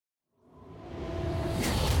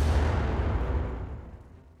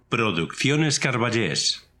Producciones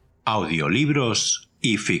Carballés, audiolibros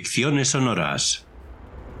y ficciones sonoras.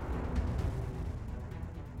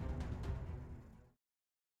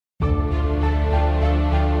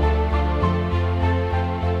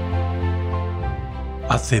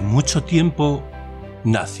 Hace mucho tiempo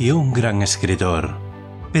nació un gran escritor,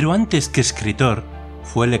 pero antes que escritor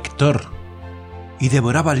fue lector y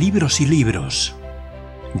devoraba libros y libros,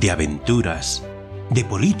 de aventuras, de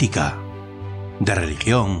política, de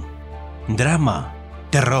religión, drama,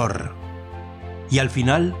 terror. Y al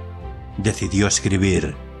final decidió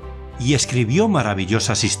escribir, y escribió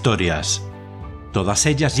maravillosas historias, todas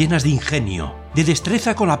ellas llenas de ingenio, de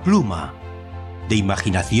destreza con la pluma, de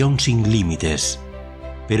imaginación sin límites.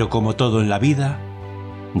 Pero como todo en la vida,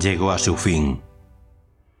 llegó a su fin.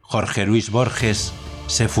 Jorge Luis Borges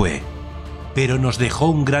se fue, pero nos dejó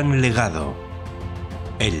un gran legado,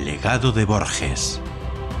 el legado de Borges.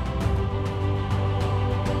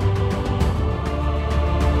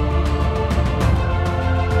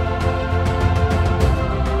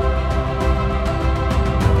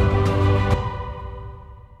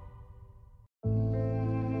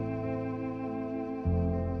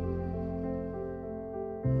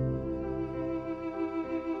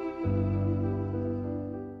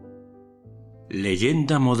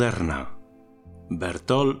 Leyenda moderna.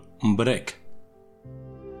 Bertolt Brecht.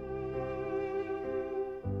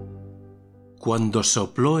 Cuando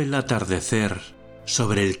sopló el atardecer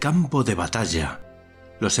sobre el campo de batalla,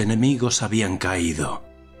 los enemigos habían caído.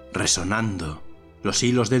 Resonando, los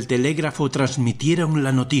hilos del telégrafo transmitieron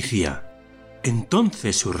la noticia.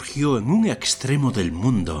 Entonces surgió en un extremo del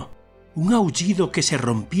mundo un aullido que se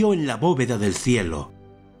rompió en la bóveda del cielo,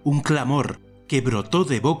 un clamor que brotó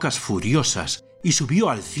de bocas furiosas y subió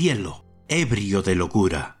al cielo, ebrio de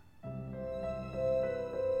locura.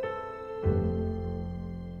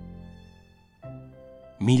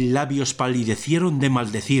 Mil labios palidecieron de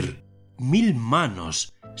maldecir, 1000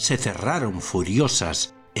 manos se cerraron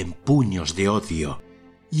furiosas en puños de odio,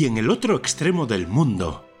 y en el otro extremo del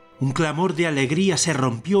mundo, un clamor de alegría se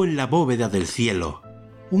rompió en la bóveda del cielo,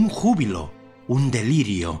 un júbilo, un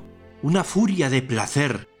delirio, una furia de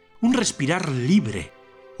placer, un respirar libre,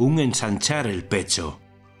 un ensanchar el pecho.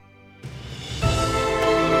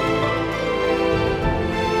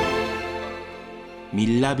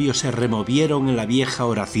 Mil labios se removieron en la vieja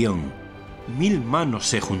oración, 1000 manos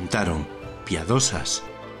se juntaron, piadosas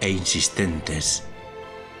e insistentes.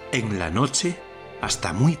 En la noche,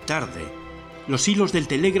 hasta muy tarde, los hilos del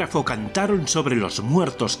telégrafo cantaron sobre los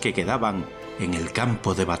muertos que quedaban en el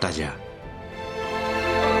campo de batalla.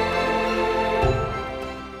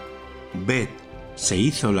 Ved, se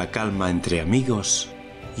hizo la calma entre amigos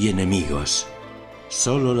y enemigos.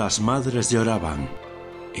 Solo las madres lloraban,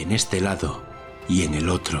 en este lado y en el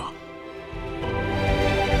otro.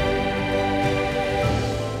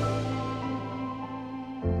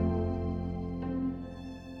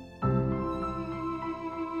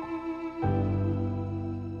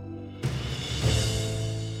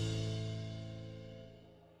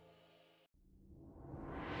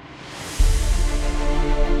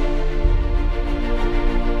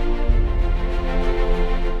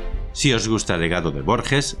 Si os gusta el legado de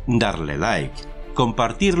Borges, darle like,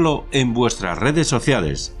 compartirlo en vuestras redes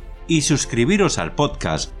sociales y suscribiros al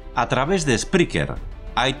podcast a través de Spreaker,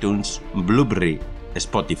 iTunes, Blueberry,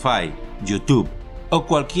 Spotify, YouTube o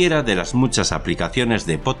cualquiera de las muchas aplicaciones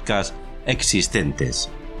de podcast existentes.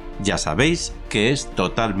 Ya sabéis que es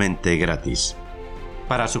totalmente gratis.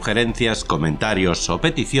 Para sugerencias, comentarios o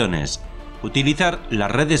peticiones, utilizar las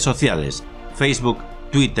redes sociales Facebook,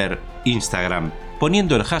 Twitter, Instagram,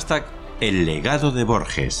 poniendo el hashtag El Legado de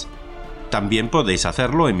Borges. También podéis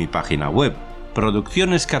hacerlo en mi página web,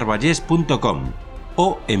 produccionescarballés.com,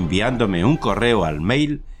 o enviándome un correo al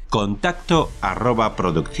mail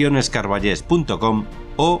contacto@produccionescarballés.com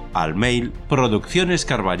o al mail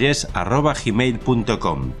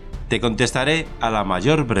produccionescarballés@gmail.com. Te contestaré a la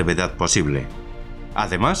mayor brevedad posible.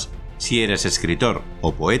 Además, si eres escritor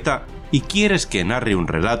o poeta y quieres que narre un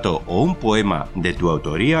relato o un poema de tu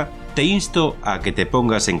autoría, te insto a que te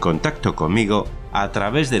pongas en contacto conmigo a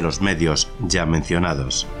través de los medios ya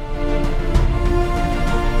mencionados.